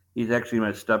think. He's actually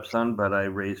my stepson, but I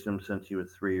raised him since he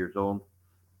was 3 years old.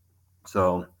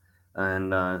 So,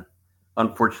 and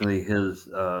unfortunately, his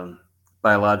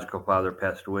biological father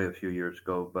passed away a few years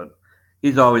ago, but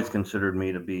he's always considered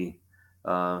me to be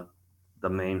the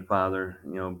main father,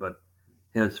 but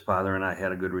his father and I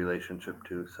had a good relationship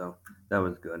too, so that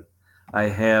was good. I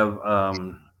have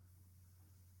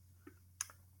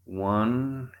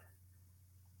 1,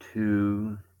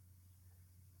 2,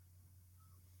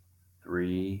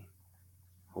 3,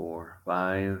 4,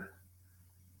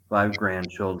 5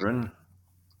 grandchildren,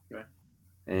 okay,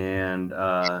 and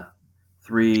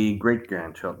 3 great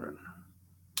grandchildren,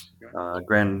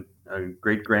 okay. A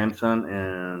great grandson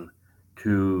and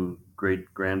 2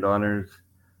 great granddaughters.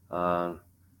 The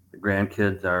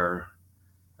grandkids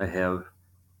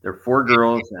they're 4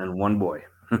 girls and 1 boy.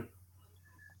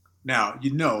 Now,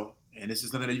 and this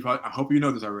is something that I hope you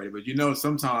know this already, but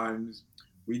sometimes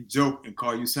we joke and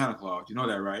call you Santa Claus. You know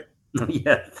that, right?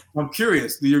 Yes. I'm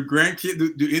curious. Do your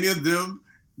grandkids, do any of them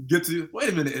get to, wait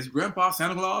a minute, is Grandpa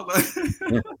Santa Claus?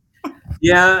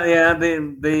 Yeah.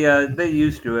 They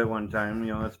used to at one time,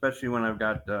 especially when I've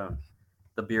got the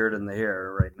beard and the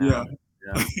hair right now.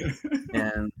 Yeah.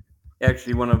 And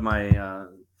actually, one of my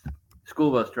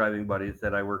school bus driving buddies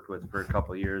that I worked with for a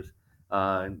couple of years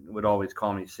would always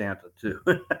call me Santa too.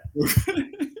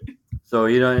 So,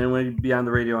 and when you'd be on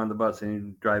the radio on the bus and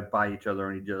you'd drive by each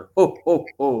other and you just, ho, ho,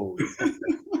 ho.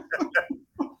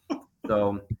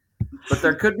 So, but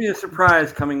there could be a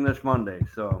surprise coming this Monday.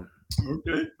 So.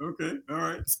 Okay. All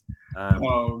right.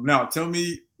 Now tell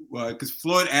me, because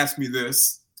Floyd asked me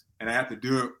this and I have to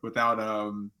do it without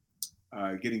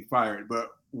getting fired,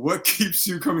 but what keeps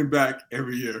you coming back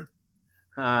every year?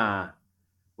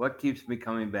 What keeps me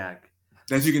coming back?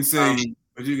 That you can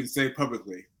say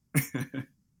publicly.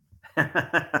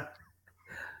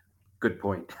 Good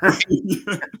point.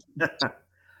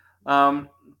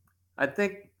 I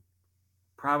think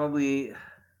probably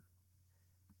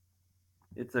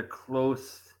it's a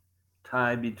close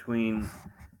tie between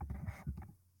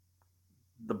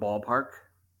the ballpark,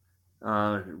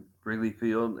 Wrigley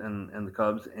Field, and the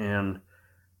Cubs, and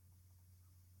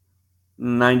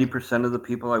 90% of the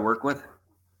people I work with.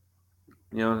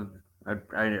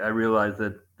 I realize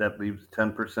that leaves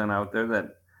 10% out there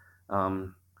that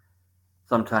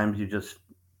sometimes you just,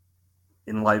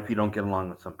 in life, you don't get along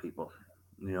with some people.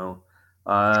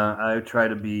 I try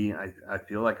to be, I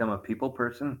feel like I'm a people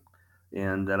person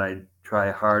and that I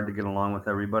try hard to get along with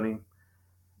everybody.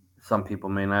 Some people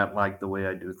may not like the way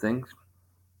I do things,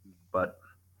 but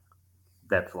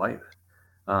that's life.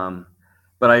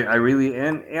 But I really,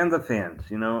 and the fans,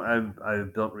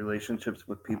 I've built relationships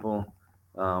with people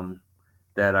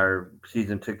that are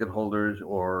season ticket holders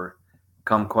or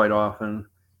come quite often,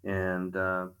 and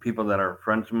people that are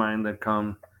friends of mine that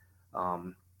come.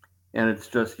 And it's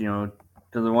just, to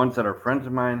the ones that are friends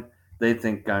of mine, they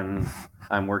think I'm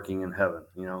working in heaven,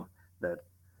 that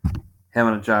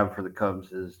having a job for the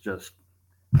Cubs is just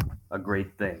a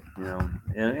great thing,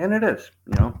 and it is,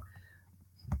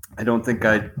 I don't think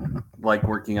I like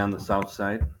working on the South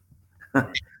Side.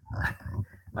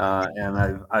 And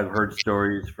I've heard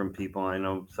stories from people. I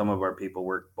know some of our people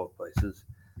work both places,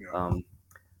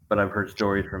 but I've heard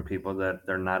stories from people that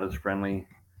they're not as friendly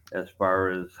as far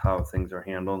as how things are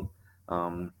handled.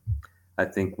 I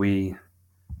think we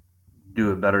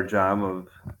do a better job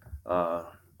of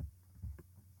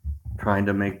trying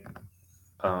to make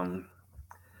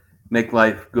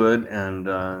life good and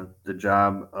the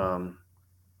job.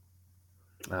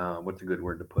 What's a good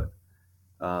word to put?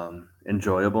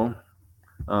 Enjoyable.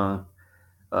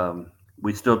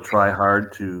 we still try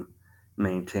hard to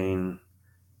maintain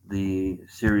the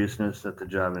seriousness that the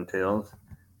job entails.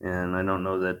 And I don't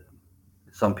know that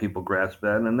some people grasp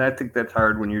that. And I think that's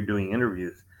hard when you're doing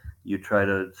interviews. You try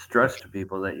to stress to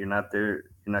people that you're not there,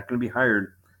 you're not going to be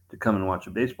hired to come and watch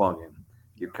a baseball game.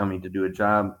 You're coming to do a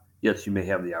job. Yes, you may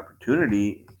have the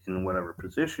opportunity in whatever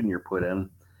position you're put in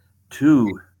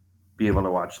to be able to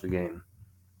watch the game.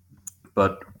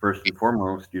 But first and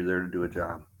foremost, you're there to do a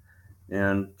job.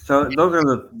 And so those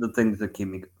are the things that keep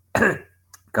me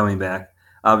coming back.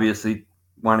 Obviously,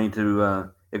 wanting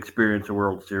to experience a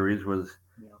World Series was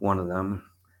one of them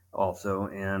also.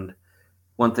 And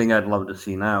one thing I'd love to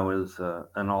see now is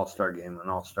an all-star game, an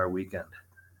all-star weekend.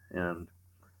 And,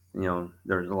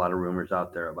 there's a lot of rumors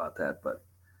out there about that, but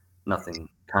nothing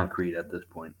concrete at this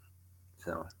point.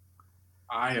 So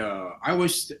I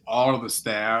wish all of the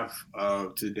staff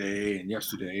of today and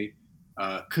yesterday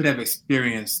could have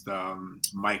experienced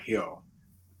Mike Hill.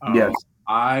 Yes.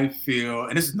 I feel,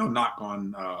 and this is no knock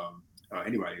on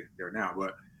anybody there now,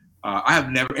 but I have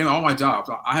never, in all my jobs,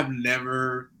 I have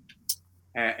never,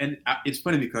 and it's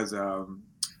funny because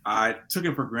I took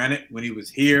him for granted when he was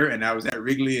here, and I was at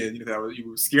Wrigley, and you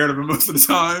were scared of him most of the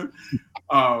time.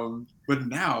 But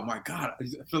now, my God, I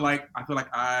feel like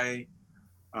I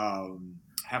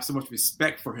have so much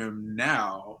respect for him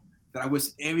now that I wish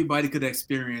everybody could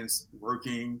experience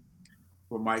working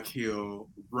for Mike Hill,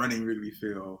 running Wrigley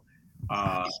Field.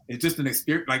 It's just an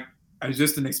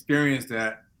experience,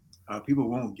 that people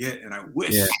won't get, and I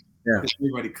wish that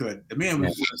everybody could. The man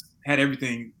was just had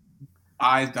everything,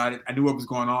 eyes dotted. I knew what was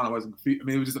going on. It was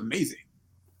just amazing.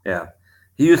 Yeah,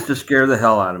 he used to scare the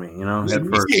hell out of me, at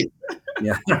first.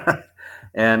 Yeah,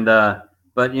 and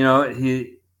but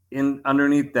he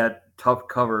underneath that tough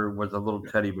cover was a little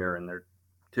teddy bear in there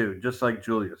too, just like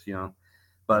Julius,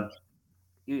 But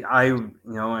I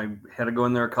had to go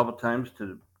in there a couple times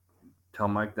to tell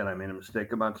Mike that I made a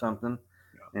mistake about something,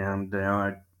 and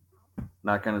I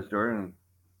knock on his door and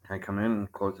I come in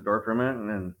and close the door for a minute, and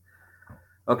then,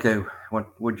 okay,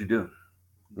 what'd you do?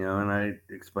 And I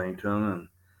explained to him, and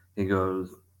he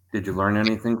goes, "Did you learn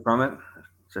anything from it?" I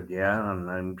said, "Yeah, and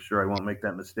I'm sure I won't make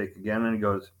that mistake again." And he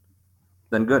goes,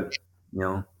 "Then good.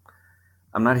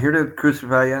 I'm not here to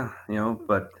crucify you,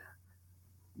 but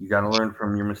you got to learn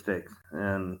from your mistakes."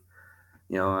 And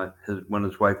when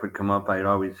his wife would come up, I'd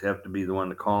always have to be the one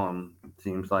to call him. It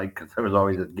seems like, because I was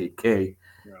always at Gate K,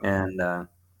 and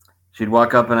she'd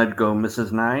walk up and I'd go,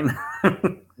 "Mrs. 9,"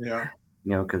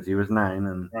 because he was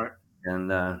 9,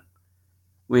 and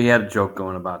we had a joke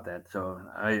going about that. So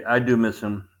I do miss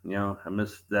him. I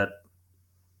miss that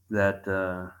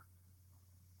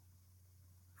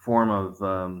form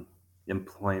of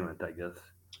employment, I guess.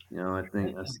 I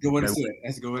think that's a good way to say it.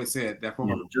 That's a good way to say it. That form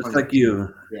of just like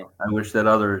you, I wish that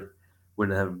others would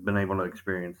have been able to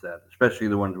experience that, especially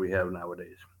the ones we have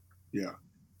nowadays. Yeah,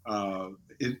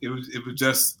 it was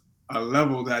just a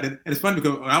level that and it's funny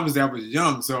because when I was there, I was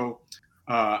young, so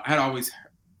I'd always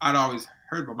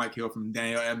heard about Mike Hill from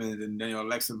Daniel Emmons and Daniel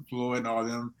Alexis Floyd and all of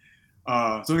them.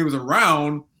 So when he was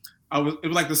around, it was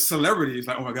like the celebrity. It's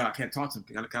like, oh my God, I can't talk to him.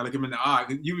 Can I look him in the eye?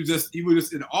 You were just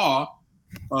in awe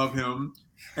of him.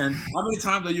 And how many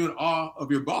times are you in awe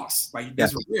of your boss? Like,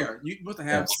 that's rare. You must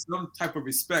have some type of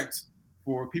respect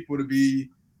for people to be,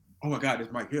 oh my God,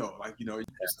 it's Mike Hill. Like, you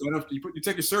stand up, you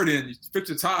take your shirt in, you fix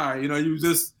your tie, you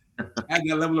just have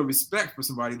that level of respect for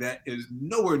somebody that is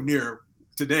nowhere near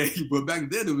today. But back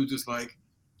then it was just like,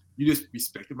 you just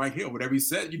respected Mike Hill. Whatever he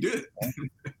said, you did.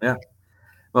 Yeah.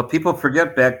 Well, people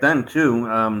forget back then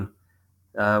too.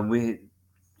 We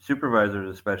supervisors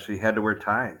especially had to wear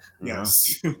ties.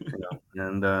 Yes.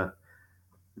 And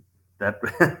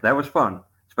that was fun,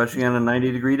 especially on a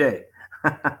 90-degree day.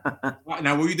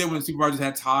 Now, were you there when supervisors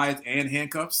had ties and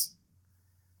handcuffs?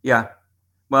 Yeah.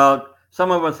 Well,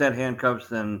 some of us had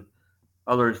handcuffs and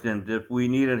others didn't. If we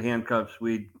needed handcuffs,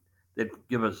 they'd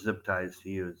give us zip ties to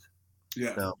use.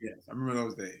 Yes, yes. I remember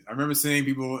those days. I remember seeing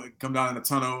people come down in the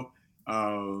tunnel.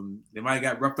 They might have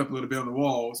got roughed up a little bit on the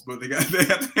walls, but they had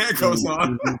the handcuffs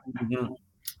on.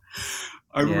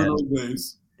 I remember those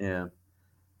days. Yeah.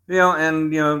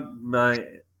 And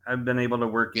I've been able to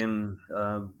working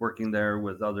there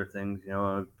with other things,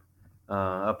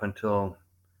 up until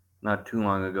not too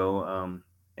long ago.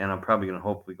 And I'm probably going to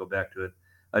hopefully go back to it.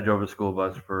 I drove a school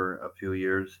bus for a few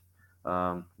years.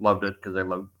 Loved it because I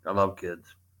love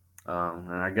kids.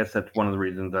 And I guess that's one of the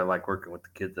reasons I like working with the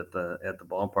kids at the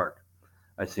ballpark.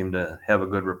 I seem to have a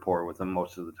good rapport with them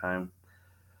most of the time.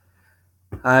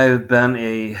 I've been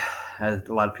as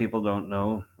a lot of people don't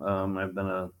know, I'm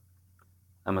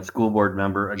a school board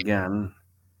member again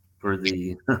for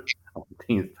the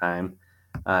 18th time.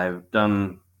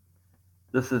 I'm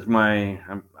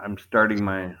starting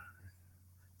my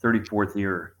 34th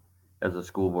year as a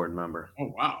school board member.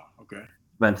 Oh, wow. Okay.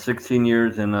 Spent 16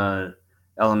 years in a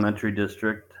elementary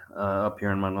district up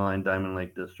here in Mundelein, Diamond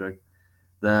Lake District.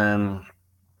 Then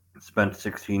spent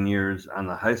 16 years on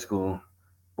the high school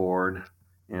board.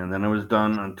 And then I was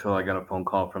done until I got a phone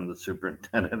call from the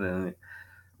superintendent, and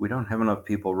we don't have enough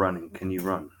people running. Can you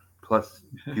run? Plus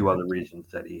a few other reasons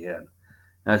that he had.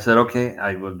 And I said, okay,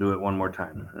 I will do it one more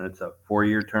time. And it's a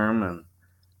 4-year term, and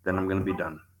then I'm going to be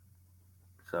done.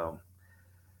 So,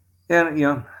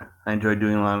 yeah, I enjoy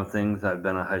doing a lot of things. I've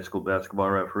been a high school basketball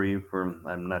referee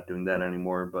I'm not doing that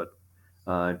anymore, but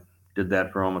I did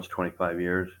that for almost 25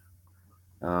 years.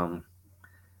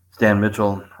 Stan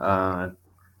Mitchell,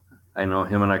 I know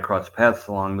him and I crossed paths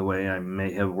along the way. I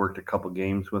may have worked a couple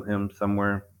games with him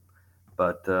somewhere,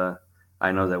 but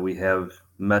I know that we have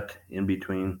met in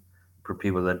between. For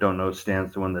people that don't know,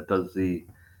 Stan's the one that does the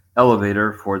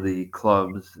elevator for the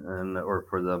clubs or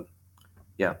for the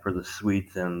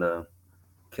suites and the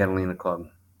Catalina Club.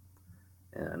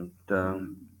 And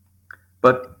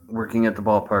but working at the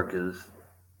ballpark is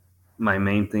my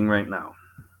main thing right now.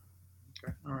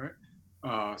 Okay, all right.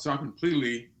 So I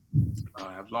completely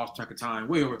I've lost track of time,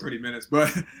 way over 30 minutes,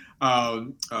 but I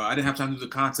didn't have time to do the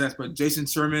contest. But Jason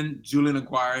Sherman, Julian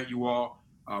Aguirre, you all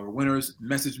were winners.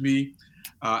 Message me.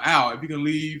 Al, if you can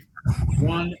leave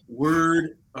one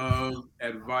word of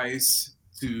advice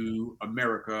to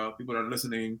America, people that are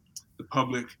listening, the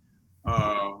public,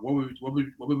 what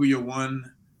would be your one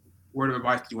word of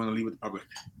advice that you want to leave with the public?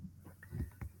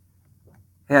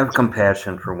 Have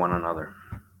compassion for one another.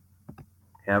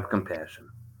 Have compassion.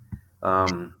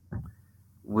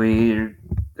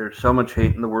 There's so much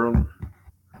hate in the world,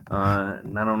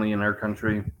 not only in our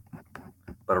country,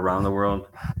 but around the world.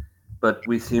 But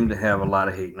we seem to have a lot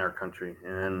of hate in our country,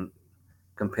 and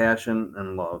compassion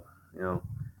and love,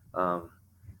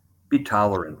 be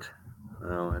tolerant.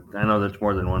 I know that's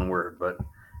more than one word, but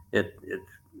it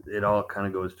all kind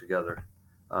of goes together.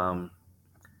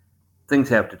 Things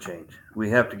have to change.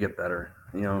 We have to get better.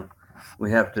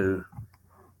 We have to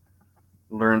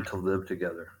learn to live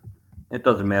together. It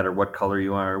doesn't matter what color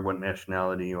you are, what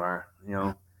nationality you are.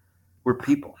 We're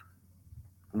people.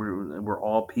 We're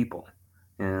all people.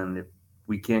 And if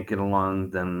we can't get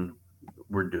along, then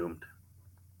we're doomed.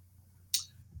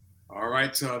 All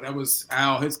right. That was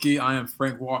Al Hitzke. I am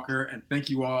Frank Walker. And thank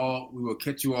you all. We will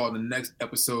catch you all in the next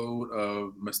episode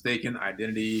of Mistaken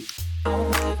Identity.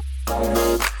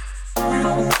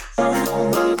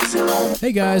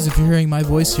 Hey guys, if you're hearing my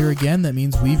voice here again, that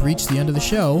means we've reached the end of the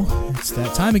show. It's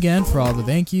that time again for all the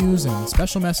thank yous and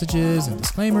special messages and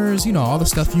disclaimers, all the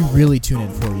stuff you really tune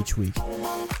in for each week.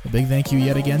 A big thank you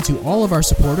yet again to all of our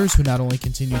supporters who not only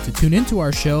continue to tune into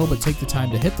our show, but take the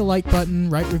time to hit the like button,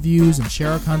 write reviews, and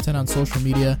share our content on social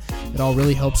media. It all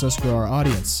really helps us grow our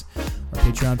audience. Our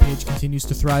Patreon page continues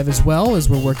to thrive as well, as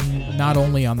we're working not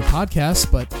only on the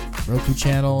podcast, but the Roku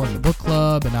channel and the book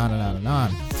club and on and on and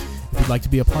on. If you'd like to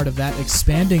be a part of that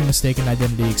expanding Mistaken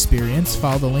Identity experience,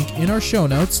 follow the link in our show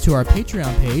notes to our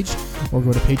Patreon page, or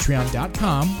go to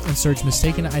patreon.com and search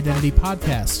Mistaken Identity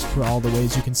Podcast for all the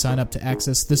ways you can sign up to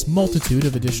access this multitude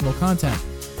of additional content.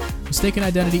 Mistaken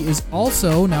Identity is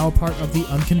also now a part of the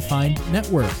Unconfined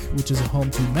Network, which is a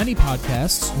home to many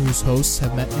podcasts whose hosts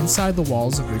have met inside the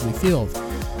walls of Wrigley Field.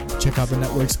 To check out the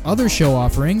network's other show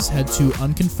offerings, head to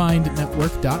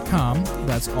unconfinednetwork.com.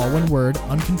 That's all one word,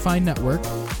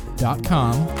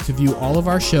 unconfinednetwork.com, to view all of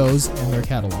our shows and their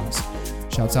catalogs.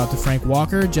 Shouts out to Frank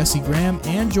Walker, Jesse Graham,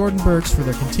 and Jordan Burks for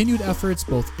their continued efforts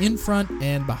both in front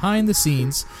and behind the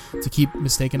scenes to keep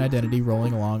Mistaken Identity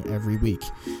rolling along every week.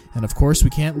 And of course, we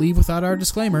can't leave without our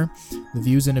disclaimer. The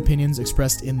views and opinions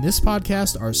expressed in this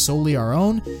podcast are solely our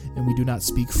own, and we do not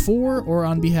speak for or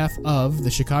on behalf of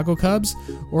the Chicago Cubs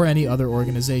or any other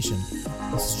organization.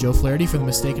 This is Joe Flaherty for the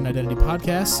Mistaken Identity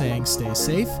Podcast saying stay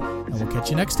safe, and we'll catch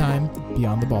you next time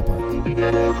beyond the ballpark.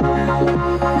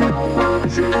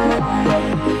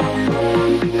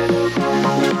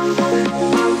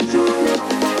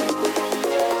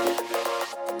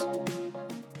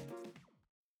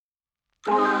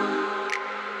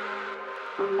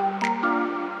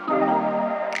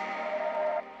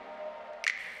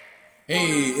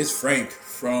 Hey, it's Frank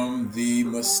from the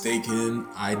Mistaken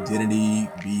Identity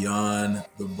Beyond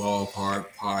the Ballpark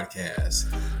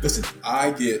podcast. Listen,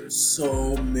 I get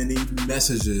so many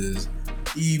messages,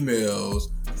 emails,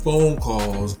 phone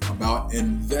calls about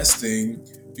investing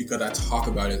because I talk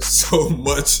about it so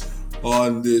much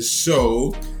on this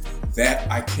show that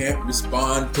I can't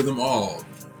respond to them all.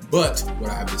 But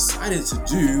what I've decided to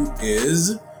do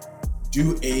is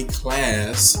do a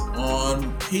class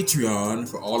on Patreon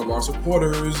for all of our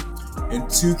supporters in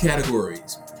 2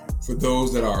 categories. For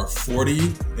those that are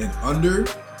 40 and under,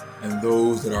 and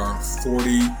those that are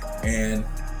 40 and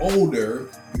older,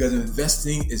 because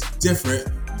investing is different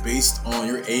based on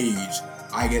your age.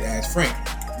 I get asked, Frank,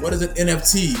 what is an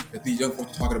NFT that these young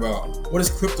folks are talking about? What is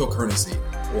cryptocurrency?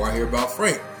 Or I hear about,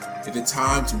 Frank, is it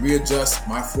time to readjust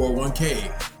my 401k?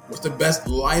 What's the best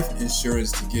life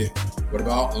insurance to get? What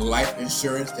about life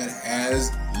insurance that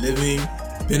has living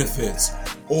benefits?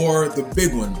 Or the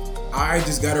big one, I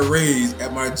just got a raise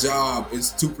at my job,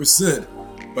 it's 2%,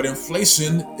 but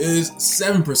inflation is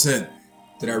 7%.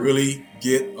 Did I really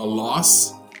get a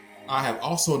loss? I have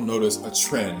also noticed a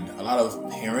trend. A lot of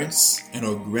parents and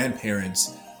or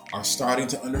grandparents are starting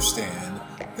to understand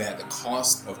that the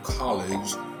cost of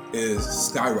college is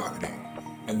skyrocketing.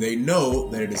 And they know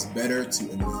that it is better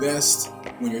to invest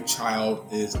when your child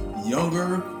is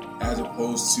younger as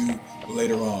opposed to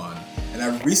later on. And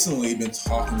I've recently been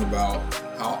talking about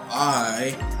how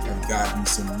I have gotten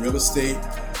some real estate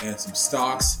and some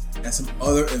stocks and some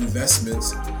other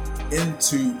investments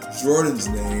into Jordan's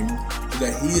name so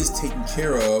that he is taken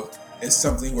care of if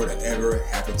something were to ever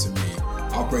happen to me.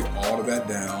 I'll break all of that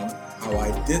down, how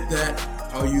I did that,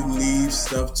 how you leave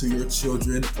stuff to your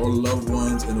children or loved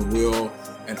ones in a will,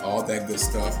 and all that good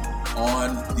stuff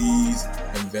on these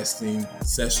investing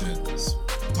sessions.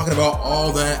 Talking about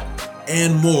all that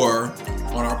and more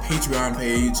on our Patreon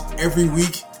page every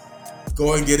week.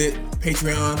 Go and get it,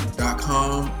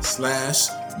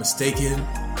 patreon.com/mistaken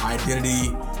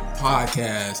identity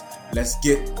podcast. Let's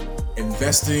get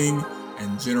investing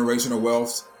and generational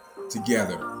wealth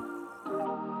together.